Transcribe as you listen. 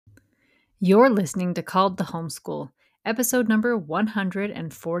You're listening to Called to Homeschool, episode number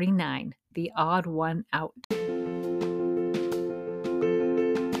 149, The Odd One Out.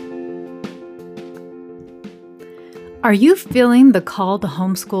 Are you feeling the call to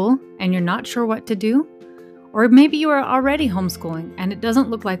homeschool and you're not sure what to do? Or maybe you are already homeschooling and it doesn't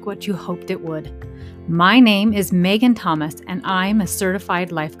look like what you hoped it would. My name is Megan Thomas and I'm a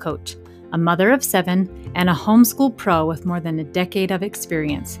certified life coach, a mother of 7, and a homeschool pro with more than a decade of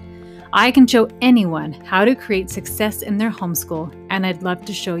experience. I can show anyone how to create success in their homeschool, and I'd love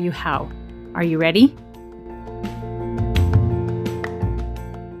to show you how. Are you ready?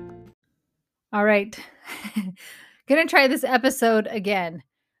 All right. Gonna try this episode again.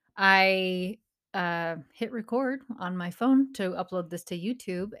 I hit record on my phone to upload this to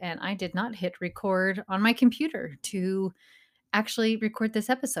YouTube, and I did not hit record on my computer to actually record this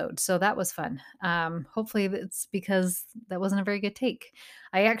episode. So that was fun. Hopefully it's because that wasn't a very good take.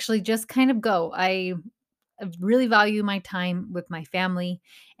 I actually just kind of go. I really value my time with my family.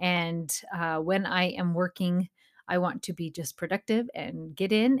 And when I am working, I want to be just productive and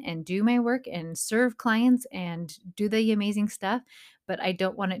get in and do my work and serve clients and do the amazing stuff. But I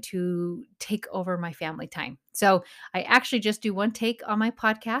don't want it to take over my family time. So I actually just do one take on my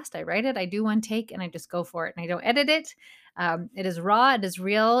podcast. I write it, I do one take, and I just go for it. And I don't edit it. It is raw, it is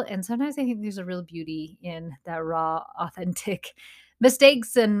real. And sometimes I think there's a real beauty in that raw, authentic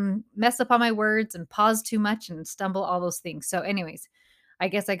mistakes and mess up on my words and pause too much and stumble, all those things. So, anyways, I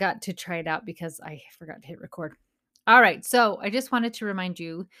guess I got to try it out because I forgot to hit record. All right. So, I just wanted to remind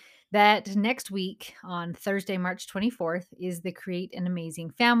you that next week on Thursday, March 24th, is the Create an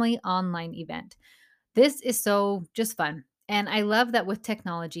Amazing Family online event. This is so just fun. And I love that with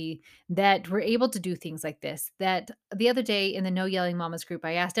technology that we're able to do things like this. That the other day in the No Yelling Mamas group,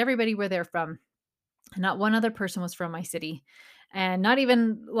 I asked everybody where they're from. Not one other person was from my city, and not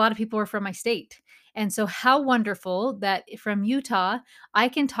even a lot of people were from my state. And so, how wonderful that from Utah, I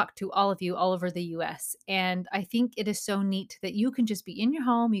can talk to all of you all over the US. And I think it is so neat that you can just be in your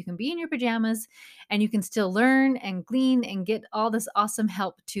home, you can be in your pajamas, and you can still learn and glean and get all this awesome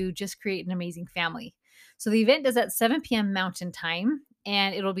help to just create an amazing family. So, the event is at 7 p.m. Mountain Time.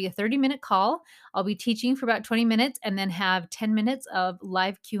 And it'll be a 30-minute call. I'll be teaching for about 20 minutes and then have 10 minutes of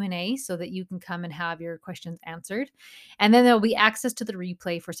live Q&A so that you can come and have your questions answered. And then there'll be access to the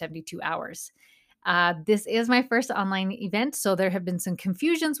replay for 72 hours. This is my first online event, so there have been some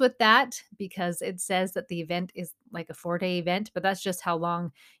confusions with that because it says that the event is like a 4-day event, but that's just how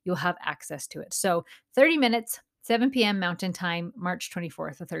long you'll have access to it. So 30 minutes, 7 p.m. Mountain Time, March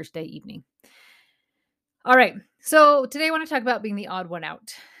 24th, a Thursday evening. All right. So today I want to talk about being the odd one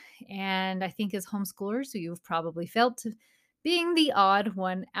out. And I think as homeschoolers, so you've probably felt being the odd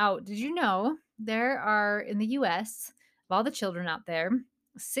one out. Did you know there are in the US, of all the children out there,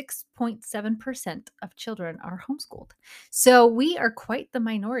 6.7% of children are homeschooled. So we are quite the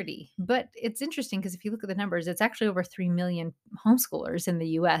minority. But it's interesting because if you look at the numbers, it's actually over 3 million homeschoolers in the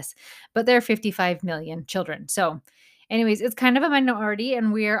US, but there are 55 million children. So anyways, it's kind of a minority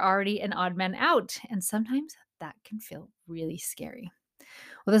and we're already an odd man out. And sometimes that can feel really scary.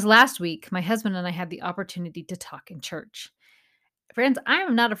 Well, this last week, my husband and I had the opportunity to talk in church. Friends, I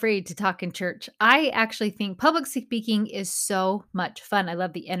am not afraid to talk in church. I actually think public speaking is so much fun. I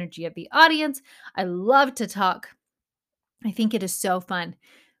love the energy of the audience. I love to talk. I think it is so fun.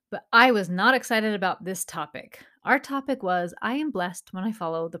 But I was not excited about this topic. Our topic was I am blessed when I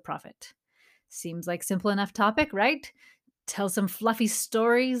follow the prophet. Seems like simple enough topic, right? Tell some fluffy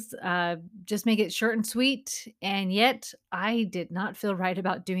stories, just make it short and sweet. And yet, I did not feel right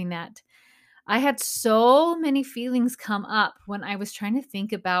about doing that. I had so many feelings come up when I was trying to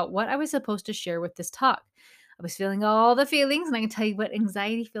think about what I was supposed to share with this talk. I was feeling all the feelings, and I can tell you what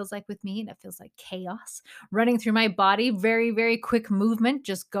anxiety feels like with me, and it feels like chaos running through my body, very, very quick movement,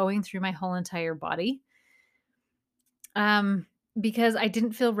 just going through my whole entire body. Because I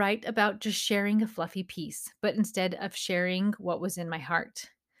didn't feel right about just sharing a fluffy piece, but instead of sharing what was in my heart.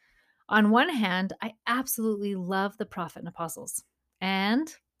 On one hand, I absolutely love the prophet and apostles,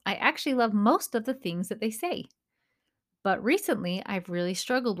 and I actually love most of the things that they say. But recently, I've really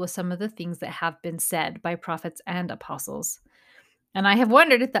struggled with some of the things that have been said by prophets and apostles. And I have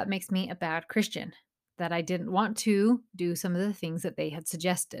wondered if that makes me a bad Christian, that I didn't want to do some of the things that they had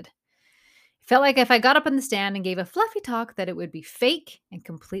suggested. Felt like if I got up in the stand and gave a fluffy talk that it would be fake and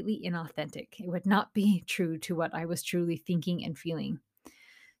completely inauthentic. It would not be true to what I was truly thinking and feeling.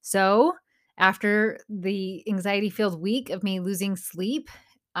 So, after the anxiety-filled week of me losing sleep,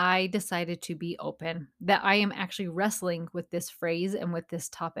 I decided to be open that I am actually wrestling with this phrase and with this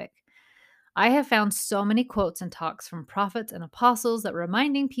topic. I have found so many quotes and talks from prophets and apostles that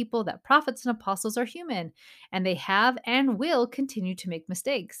reminding people that prophets and apostles are human and they have and will continue to make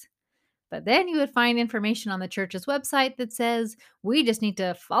mistakes. But then you would find information on the church's website that says we just need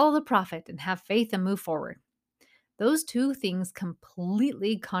to follow the prophet and have faith and move forward. Those two things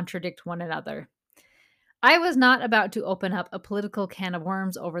completely contradict one another. I was not about to open up a political can of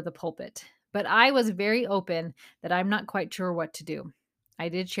worms over the pulpit, but I was very open that I'm not quite sure what to do. I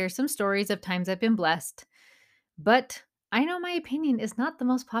did share some stories of times I've been blessed, but I know my opinion is not the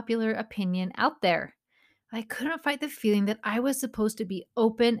most popular opinion out there. I couldn't fight the feeling that I was supposed to be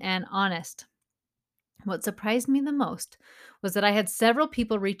open and honest. What surprised me the most was that I had several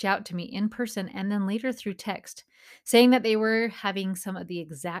people reach out to me in person and then later through text, saying that they were having some of the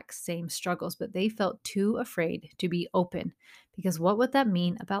exact same struggles, but they felt too afraid to be open because what would that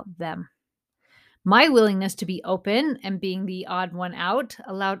mean about them? My willingness to be open and being the odd one out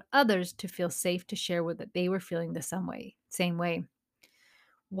allowed others to feel safe to share what that they were feeling the same way.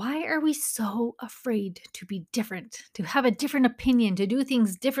 Why are we so afraid to be different, to have a different opinion, to do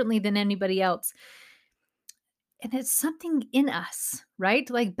things differently than anybody else? And it's something in us, right?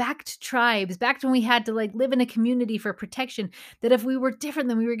 Like back to tribes, back to when we had to like live in a community for protection, that if we were different,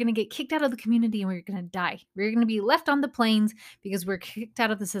 then we were going to get kicked out of the community and we were going to die. We were going to be left on the plains because we're kicked out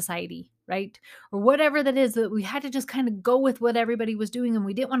of the society, right? Or whatever that is, that we had to just kind of go with what everybody was doing and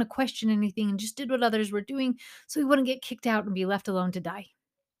we didn't want to question anything and just did what others were doing so we wouldn't get kicked out and be left alone to die.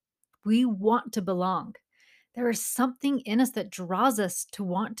 We want to belong. There is something in us that draws us to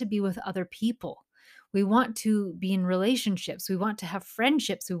want to be with other people. We want to be in relationships. We want to have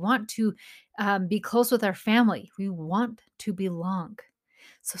friendships. We want to be close with our family. We want to belong.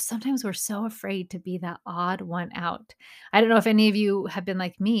 So sometimes we're so afraid to be that odd one out. I don't know if any of you have been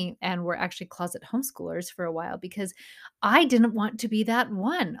like me and were actually closet homeschoolers for a while because I didn't want to be that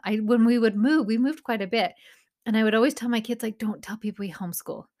one. When we would move, we moved quite a bit. And I would always tell my kids, like, don't tell people we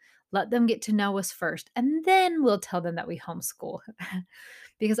homeschool. Let them get to know us first, and then we'll tell them that we homeschool.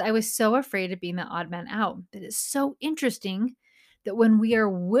 Because I was so afraid of being the odd man out. But it's so interesting that when we are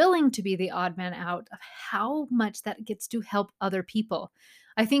willing to be the odd man out, of how much that gets to help other people.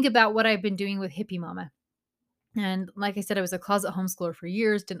 I think about what I've been doing with Hippie Mama. And like I said, I was a closet homeschooler for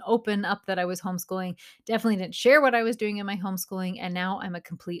years, didn't open up that I was homeschooling, definitely didn't share what I was doing in my homeschooling. And now I'm a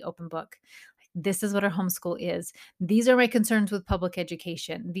complete open book. This is what our homeschool is. These are my concerns with public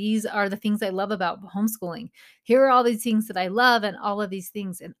education. These are the things I love about homeschooling. Here are all these things that I love and all of these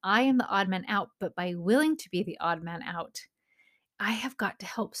things. And I am the odd man out. But by willing to be the odd man out, I have got to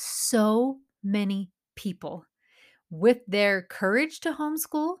help so many people with their courage to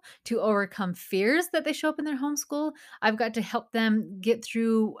homeschool, to overcome fears that they show up in their homeschool. I've got to help them get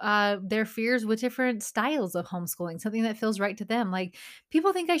through their fears with different styles of homeschooling, something that feels right to them. Like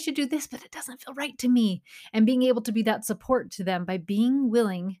people think I should do this, but it doesn't feel right to me. And being able to be that support to them by being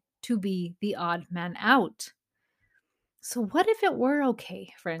willing to be the odd man out. So, what if it were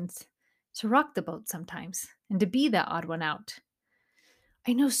okay, friends, to rock the boat sometimes and to be that odd one out?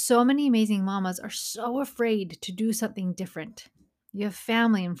 I know so many amazing mamas are so afraid to do something different. You have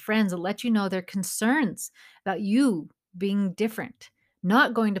family and friends that let you know their concerns about you being different,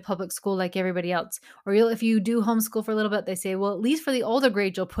 not going to public school like everybody else. Or if you do homeschool for a little bit, they say, well, at least for the older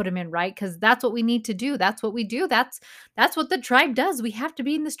grade, you'll put them in, right? Because that's what we need to do. That's what we do. That's what the tribe does. We have to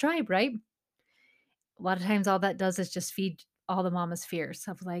be in this tribe, right? A lot of times, all that does is just feed all the mama's fears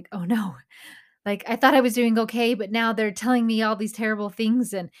of like, oh no, like, I thought I was doing okay, but now they're telling me all these terrible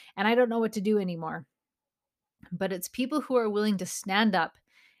things and I don't know what to do anymore. But it's people who are willing to stand up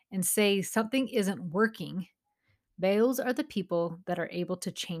and say something isn't working. Those are the people that are able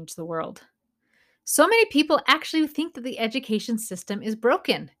to change the world. So many people actually think that the education system is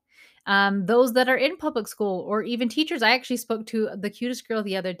broken. Those that are in public school or even teachers. I actually spoke to the cutest girl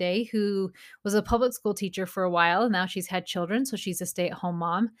the other day who was a public school teacher for a while. And now she's had children. So she's a stay at home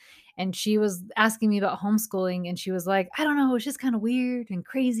mom. And she was asking me about homeschooling. And she was like, I don't know, it's just kind of weird and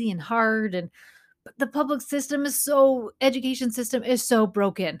crazy and hard. And but the public system is so, education system is so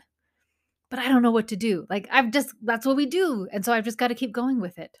broken. But I don't know what to do. Like, that's what we do. And so I've just got to keep going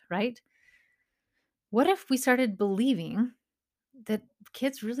with it. Right. What if we started believing that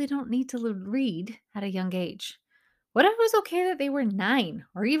kids really don't need to read at a young age? What if it was okay that they were 9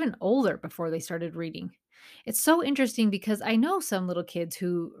 or even older before they started reading? It's so interesting because I know some little kids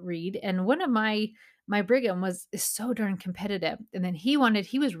who read, and one of my Brigham is so darn competitive. And then he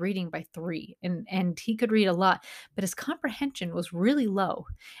was reading by 3 and he could read a lot, but his comprehension was really low.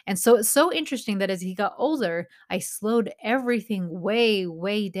 And so it's so interesting that as he got older, I slowed everything way,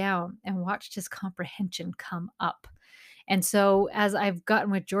 way down and watched his comprehension come up. And so as I've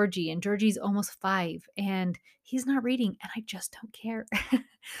gotten with Georgie, and Georgie's almost 5 and he's not reading, and I just don't care.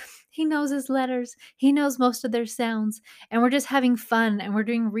 He knows his letters. He knows most of their sounds, and we're just having fun, and we're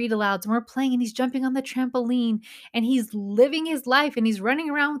doing read alouds, and we're playing, and he's jumping on the trampoline, and he's living his life, and he's running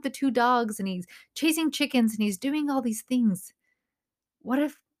around with the 2 dogs, and he's chasing chickens, and he's doing all these things. What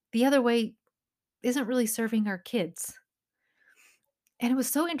if the other way isn't really serving our kids? And it was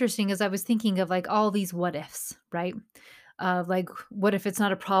so interesting as I was thinking of, like, all these what ifs, right? Like, what if it's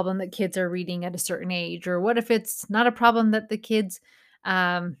not a problem that kids are reading at a certain age? Or what if it's not a problem that the kids,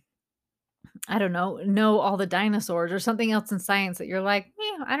 um, I don't know all the dinosaurs or something else in science that you're like,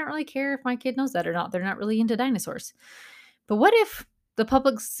 I don't really care if my kid knows that or not. They're not really into dinosaurs. But what if the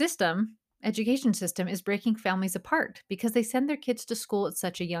public system, education system, is breaking families apart because they send their kids to school at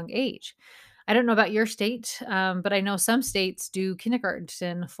such a young age? I don't know about your state, but I know some states do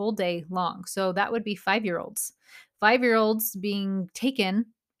kindergarten full day long. So that would be 5-year-olds. 5-year-olds being taken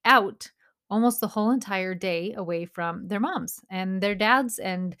out almost the whole entire day away from their moms and their dads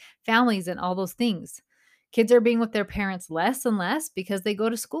and families and all those things. Kids are being with their parents less and less because they go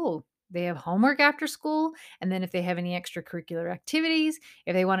to school. They have homework after school. And then if they have any extracurricular activities,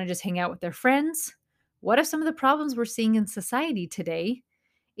 if they want to just hang out with their friends, what if some of the problems we're seeing in society today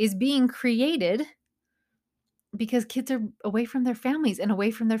is being created because kids are away from their families and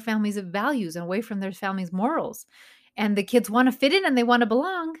away from their families' values and away from their families' morals? And the kids want to fit in and they want to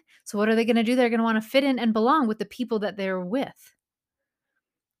belong. So what are they going to do? They're going to want to fit in and belong with the people that they're with.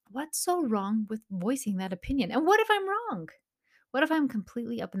 What's so wrong with voicing that opinion? And what if I'm wrong? What if I'm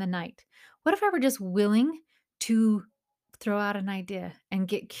completely up in the night? What if I were just willing to throw out an idea and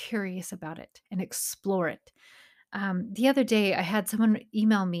get curious about it and explore it? The other day, I had someone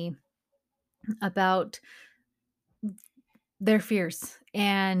email me about their fears,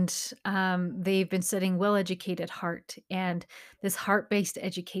 and they've been studying well educated heart and this heart based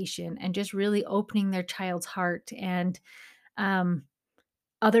education and just really opening their child's heart and um,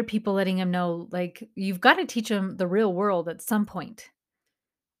 other people letting them know, like, you've got to teach them the real world at some point.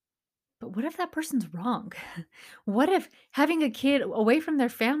 But what if that person's wrong? What if having a kid away from their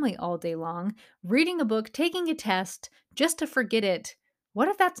family all day long, reading a book, taking a test just to forget it, what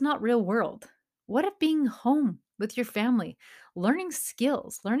if that's not real world? What if being home with your family, learning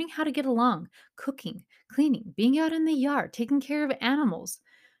skills, learning how to get along, cooking, cleaning, being out in the yard, taking care of animals,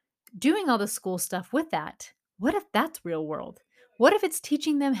 doing all the school stuff with that, what if that's real world? What if it's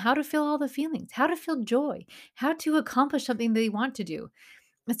teaching them how to feel all the feelings, how to feel joy, how to accomplish something they want to do?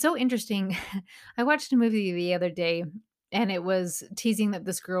 It's so interesting. I watched a movie the other day and it was teasing that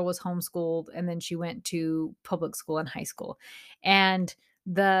this girl was homeschooled and then she went to public school in high school. And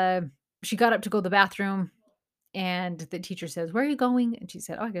the she got up to go to the bathroom and the teacher says, "Where are you going?" And she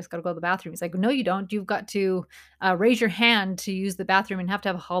said, "Oh, I just got to go to the bathroom." He's like, "No, you don't. You've got to raise your hand to use the bathroom and have to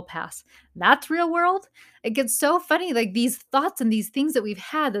have a hall pass." That's real world. It gets so funny. Like these thoughts and these things that we've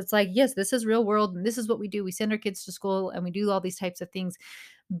had. That's like, yes, this is real world, and this is what we do. We send our kids to school and we do all these types of things.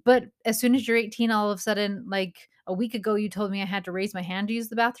 But as soon as you're 18, all of a sudden, like a week ago, you told me I had to raise my hand to use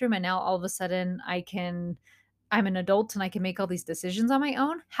the bathroom, and now all of a sudden, I'm an adult and I can make all these decisions on my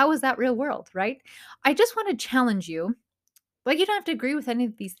own. How is that real world, right? I just want to challenge you. Like, you don't have to agree with any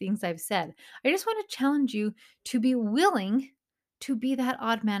of these things I've said. I just want to challenge you to be willing to be that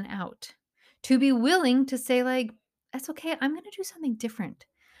odd man out, to be willing to say, like, that's okay. I'm going to do something different.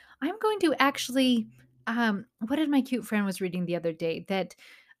 I'm going to actually, what did my cute friend was reading the other day that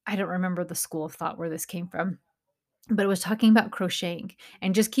I don't remember the school of thought where this came from, but it was talking about crocheting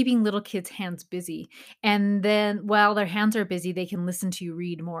and just keeping little kids' hands busy. And then while their hands are busy, they can listen to you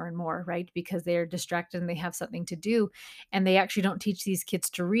read more and more, right? Because they're distracted and they have something to do. And they actually don't teach these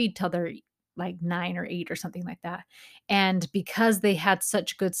kids to read till they're like 9 or 8 or something like that. And because they had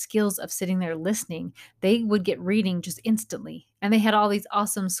such good skills of sitting there listening, they would get reading just instantly. And they had all these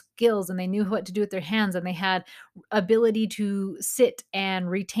awesome skills and they knew what to do with their hands and they had ability to sit and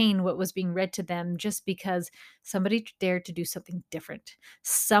retain what was being read to them just because somebody dared to do something different.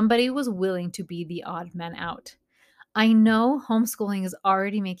 Somebody was willing to be the odd man out. I know homeschooling is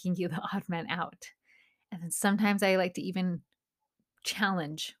already making you the odd man out. And then sometimes I like to even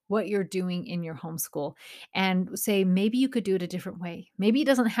challenge what you're doing in your homeschool and say, maybe you could do it a different way. Maybe it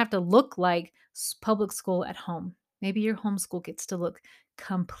doesn't have to look like public school at home. Maybe your homeschool gets to look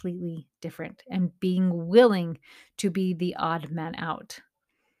completely different and being willing to be the odd man out.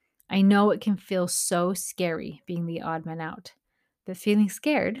 I know it can feel so scary being the odd man out, but feeling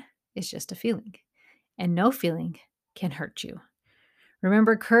scared is just a feeling, and no feeling can hurt you.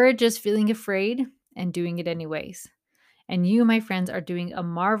 Remember, courage is feeling afraid and doing it anyways. And you, my friends, are doing a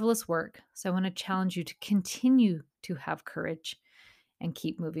marvelous work. So I want to challenge you to continue to have courage and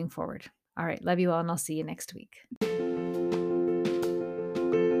keep moving forward. All right. Love you all, and I'll see you next week.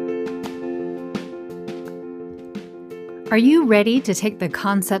 Are you ready to take the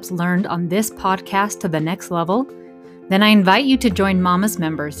concepts learned on this podcast to the next level? Then I invite you to join Mama's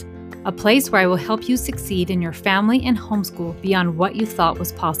Members, a place where I will help you succeed in your family and homeschool beyond what you thought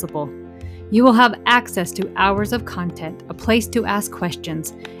was possible. You will have access to hours of content, a place to ask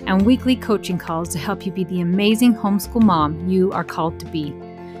questions, and weekly coaching calls to help you be the amazing homeschool mom you are called to be.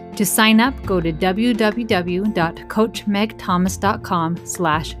 To sign up, go to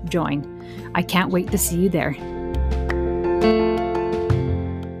www.coachmegthomas.com/join. I can't wait to see you there.